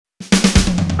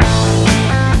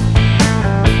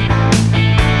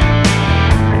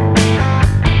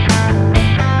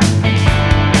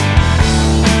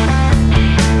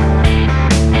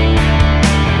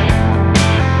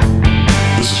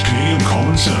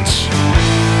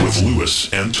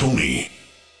Tony.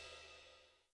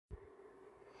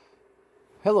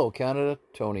 Hello Canada,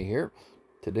 Tony here.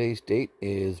 Today's date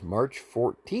is March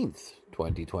 14th,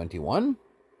 2021.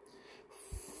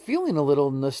 Feeling a little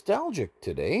nostalgic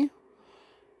today.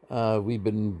 We've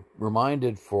been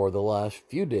reminded for the last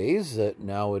few days that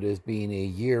now it has been a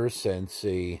year since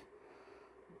a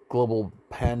global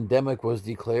pandemic was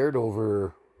declared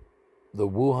over the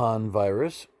Wuhan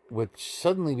virus, which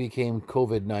suddenly became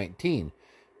COVID-19.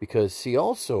 Because, see,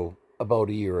 also about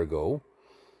a year ago,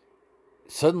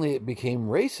 suddenly it became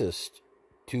racist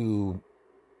to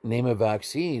name a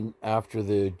vaccine after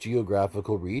the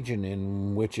geographical region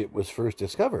in which it was first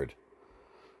discovered,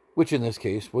 which in this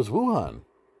case was Wuhan,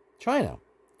 China.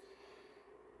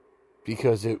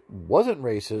 Because it wasn't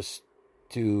racist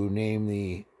to name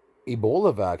the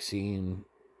Ebola vaccine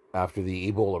after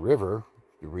the Ebola River,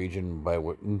 the region by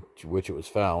which it was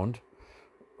found,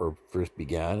 or first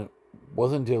began. It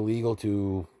wasn't illegal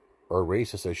to, or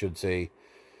racist, I should say,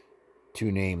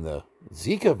 to name the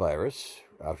Zika virus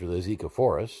after the Zika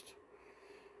forest.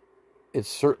 It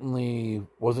certainly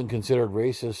wasn't considered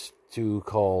racist to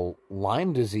call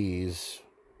Lyme disease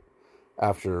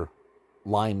after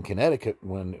Lyme, Connecticut,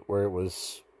 where it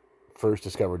was first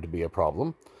discovered to be a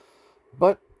problem.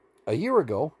 But a year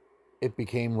ago, it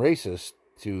became racist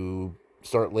to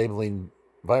start labeling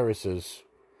viruses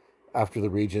after the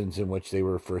regions in which they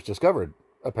were first discovered,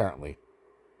 apparently.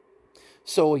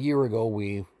 So a year ago,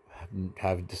 we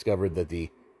have discovered that the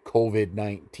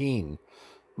COVID-19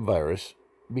 virus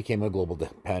became a global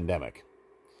pandemic.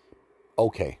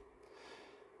 Okay.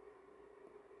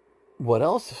 What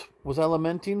else was I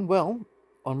lamenting? Well,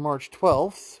 on March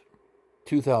 12th,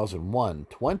 2001,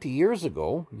 20 years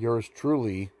ago, yours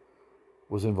truly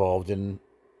was involved in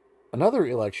another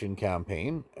election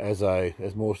campaign, as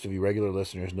most of you regular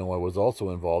listeners know, I was also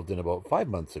involved in about 5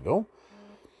 months ago.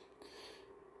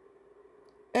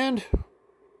 And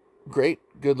great,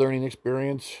 good learning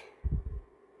experience,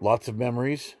 lots of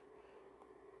memories.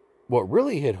 What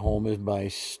really hit home is my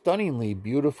stunningly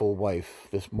beautiful wife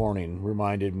this morning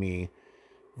reminded me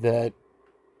that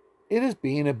it has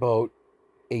been about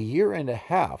a year and a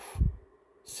half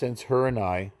since her and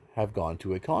I have gone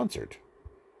to a concert.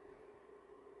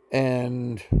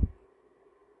 And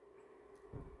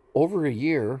over a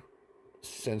year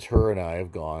since her and I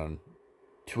have gone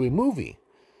to a movie.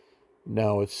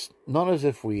 Now, it's not as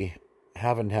if we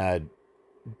haven't had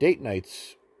date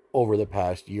nights over the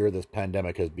past year this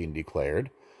pandemic has been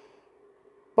declared,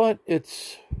 but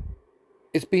it's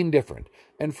been different.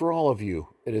 And for all of you,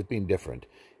 it has been different.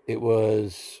 It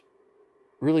was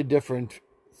really different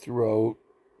throughout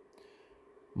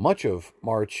much of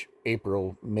March,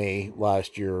 April, May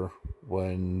last year,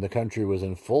 when the country was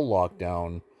in full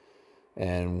lockdown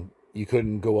and you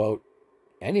couldn't go out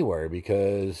anywhere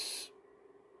because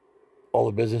all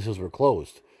the businesses were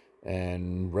closed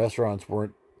and restaurants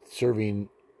weren't serving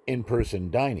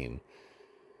in-person dining.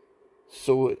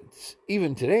 So it's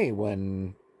even today,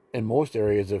 when in most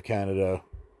areas of Canada,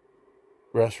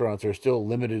 restaurants are still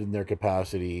limited in their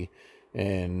capacity,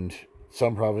 and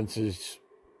some provinces,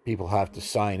 people have to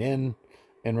sign in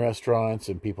restaurants,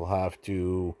 and people have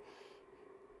to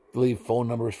leave phone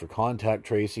numbers for contact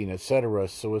tracing, etc.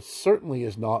 So it certainly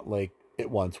is not like it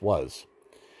once was.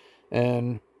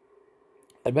 And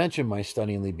I mentioned my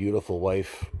stunningly beautiful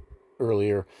wife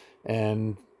earlier,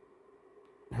 and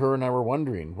her and I were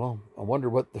wondering, well, I wonder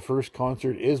what the first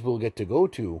concert is we'll get to go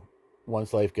to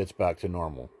once life gets back to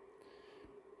normal.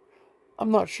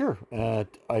 I'm not sure.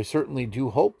 I certainly do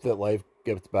hope that life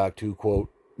gets back to, quote,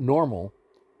 normal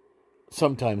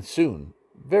sometime soon.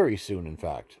 Very soon, in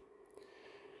fact.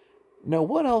 Now,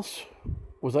 what else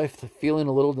was I feeling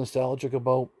a little nostalgic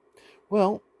about?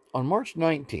 Well, on March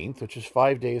 19th, which is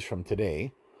 5 days from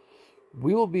today,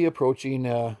 we will be approaching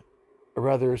a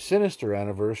rather sinister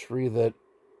anniversary that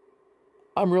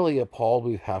I'm really appalled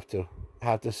we have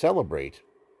to celebrate.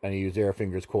 And I use air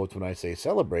fingers quotes when I say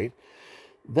celebrate.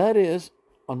 That is,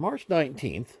 on March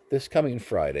 19th, this coming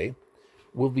Friday,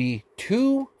 will be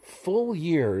 2 full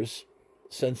years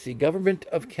since the Government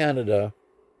of Canada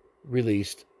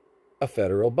released a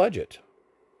federal budget.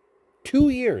 2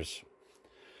 years.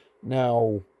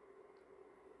 Now,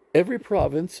 every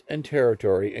province and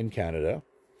territory in Canada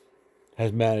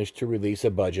has managed to release a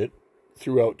budget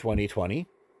throughout 2020.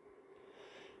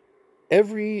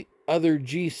 Every other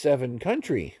G7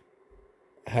 country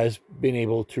has been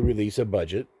able to release a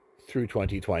budget through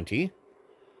 2020.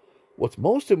 What's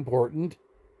most important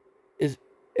is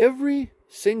every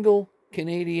single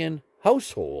Canadian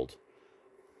household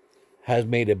has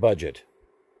made a budget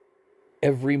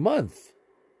every month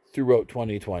throughout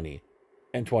 2020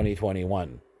 and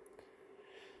 2021.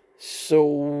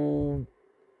 So,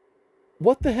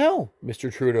 what the hell,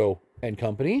 Mr. Trudeau and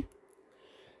company?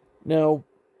 Now,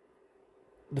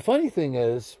 the funny thing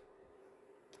is,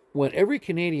 when every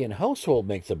Canadian household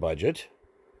makes a budget,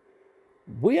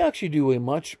 we actually do a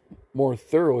much more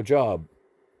thorough job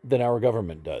than our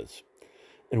government does.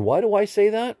 And why do I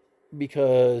say that?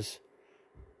 Because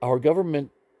our government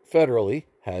federally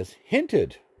has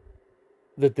hinted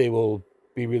that they will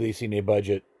be releasing a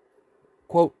budget,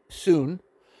 quote, soon.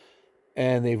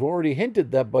 And they've already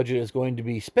hinted that budget is going to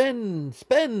be spend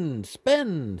some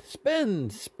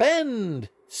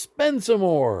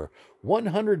more.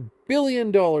 $100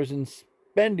 billion in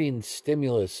spending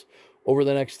stimulus over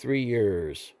the next 3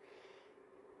 years.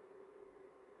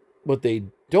 What they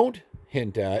don't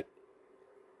hint at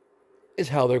is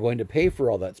how they're going to pay for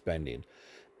all that spending.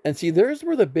 And see, there's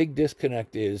where the big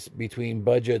disconnect is between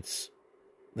budgets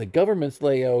the governments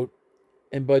lay out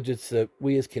and budgets that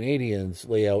we as Canadians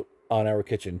lay out on our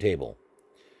kitchen table.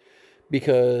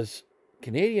 Because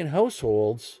Canadian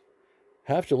households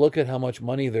have to look at how much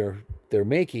money they're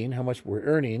making, how much we're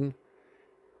earning,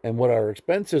 and what our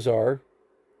expenses are,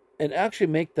 and actually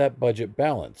make that budget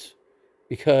balance.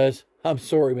 Because, I'm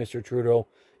sorry, Mr. Trudeau,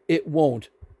 it won't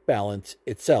balance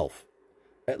itself.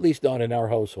 At least not in our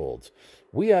households.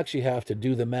 We actually have to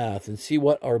do the math and see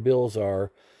what our bills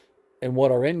are and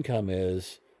what our income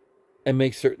is and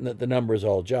make certain that the numbers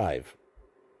all jive.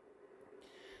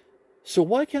 So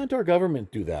why can't our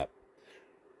government do that?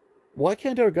 Why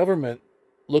can't our government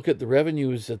look at the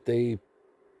revenues that they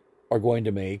are going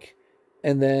to make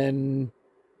and then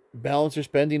balance their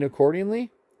spending accordingly?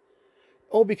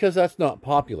 Oh, because that's not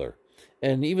popular.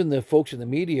 And even the folks in the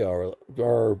media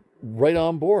are right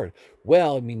on board.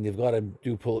 Well, I mean, they've got to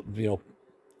do,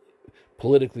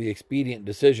 politically expedient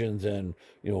decisions, and,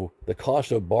 the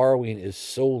cost of borrowing is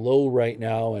so low right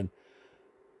now. And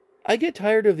I get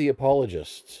tired of the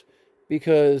apologists,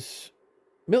 because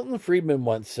Milton Friedman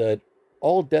once said,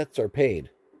 all debts are paid,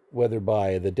 whether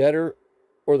by the debtor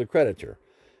or the creditor.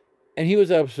 And he was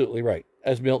absolutely right,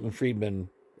 as Milton Friedman,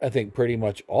 I think, pretty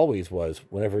much always was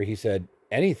whenever he said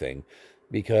anything,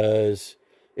 because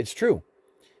it's true.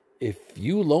 If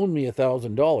you loan me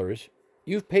 $1,000,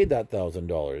 you've paid that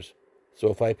 $1,000. So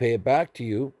if I pay it back to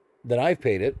you, then I've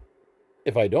paid it.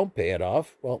 If I don't pay it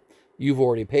off, well, you've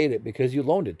already paid it because you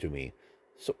loaned it to me.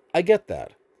 So I get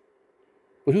that.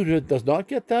 But who does not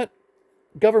get that?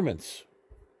 Governments,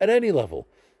 at any level.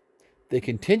 They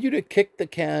continue to kick the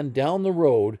can down the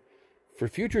road for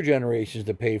future generations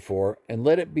to pay for and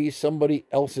let it be somebody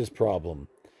else's problem.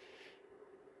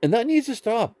 And that needs to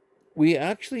stop. We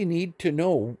actually need to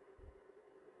know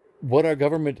what our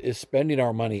government is spending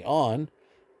our money on,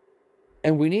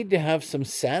 and we need to have some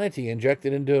sanity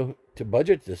injected into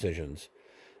budget decisions.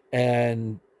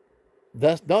 And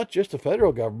that's not just the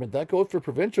federal government, that goes for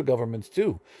provincial governments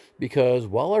too. Because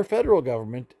while our federal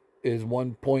government is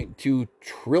 $1.2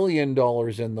 trillion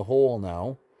in the hole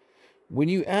now, when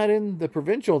you add in the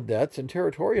provincial debts and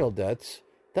territorial debts,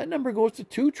 that number goes to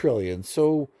 $2 trillion.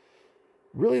 So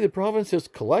really the provinces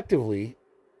collectively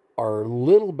are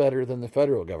little better than the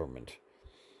federal government.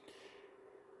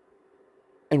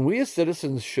 And we as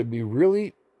citizens should be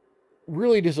really,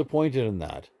 really disappointed in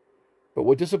that. But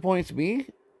what disappoints me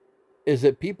is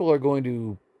that people are going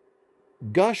to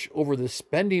gush over the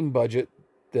spending budget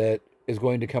that is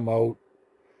going to come out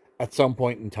at some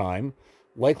point in time,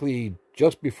 likely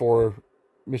just before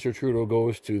Mr. Trudeau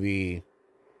goes to the,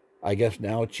 I guess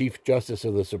now, Chief Justice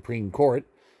of the Supreme Court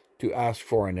to ask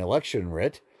for an election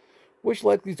writ, which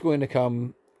likely is going to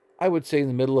come, I would say, in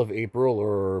the middle of April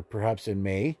or perhaps in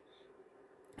May,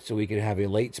 so we can have a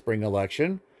late spring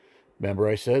election. Remember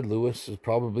I said Lewis is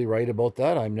probably right about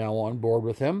that. I'm now on board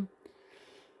with him.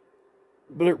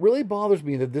 But it really bothers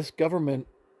me that this government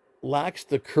lacks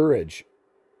the courage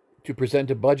to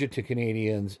present a budget to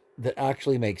Canadians that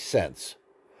actually makes sense.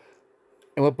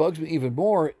 And what bugs me even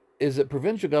more is that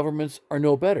provincial governments are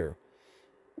no better.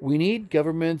 We need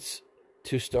governments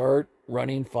to start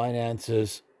running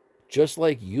finances just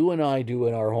like you and I do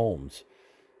in our homes.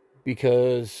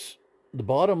 Because the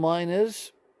bottom line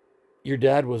is, your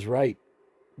dad was right.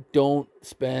 Don't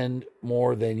spend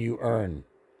more than you earn.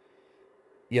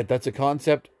 Yet that's a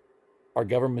concept our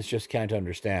governments just can't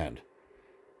understand.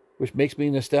 Which makes me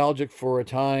nostalgic for a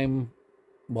time,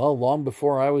 well, long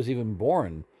before I was even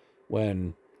born,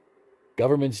 when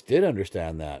governments did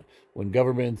understand that. When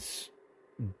governments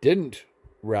didn't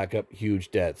rack up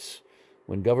huge debts.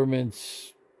 When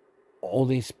governments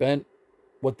only spent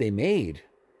what they made.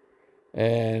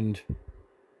 And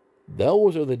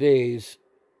those are the days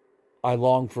I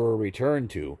long for a return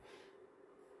to.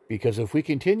 Because if we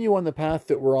continue on the path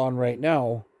that we're on right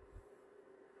now,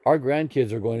 Our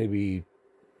grandkids are going to be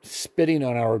spitting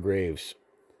on our graves.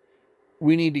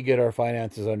 We need to get our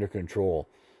finances under control,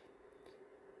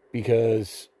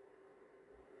 because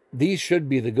these should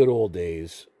be the good old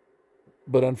days,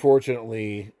 but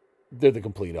unfortunately, they're the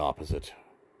complete opposite.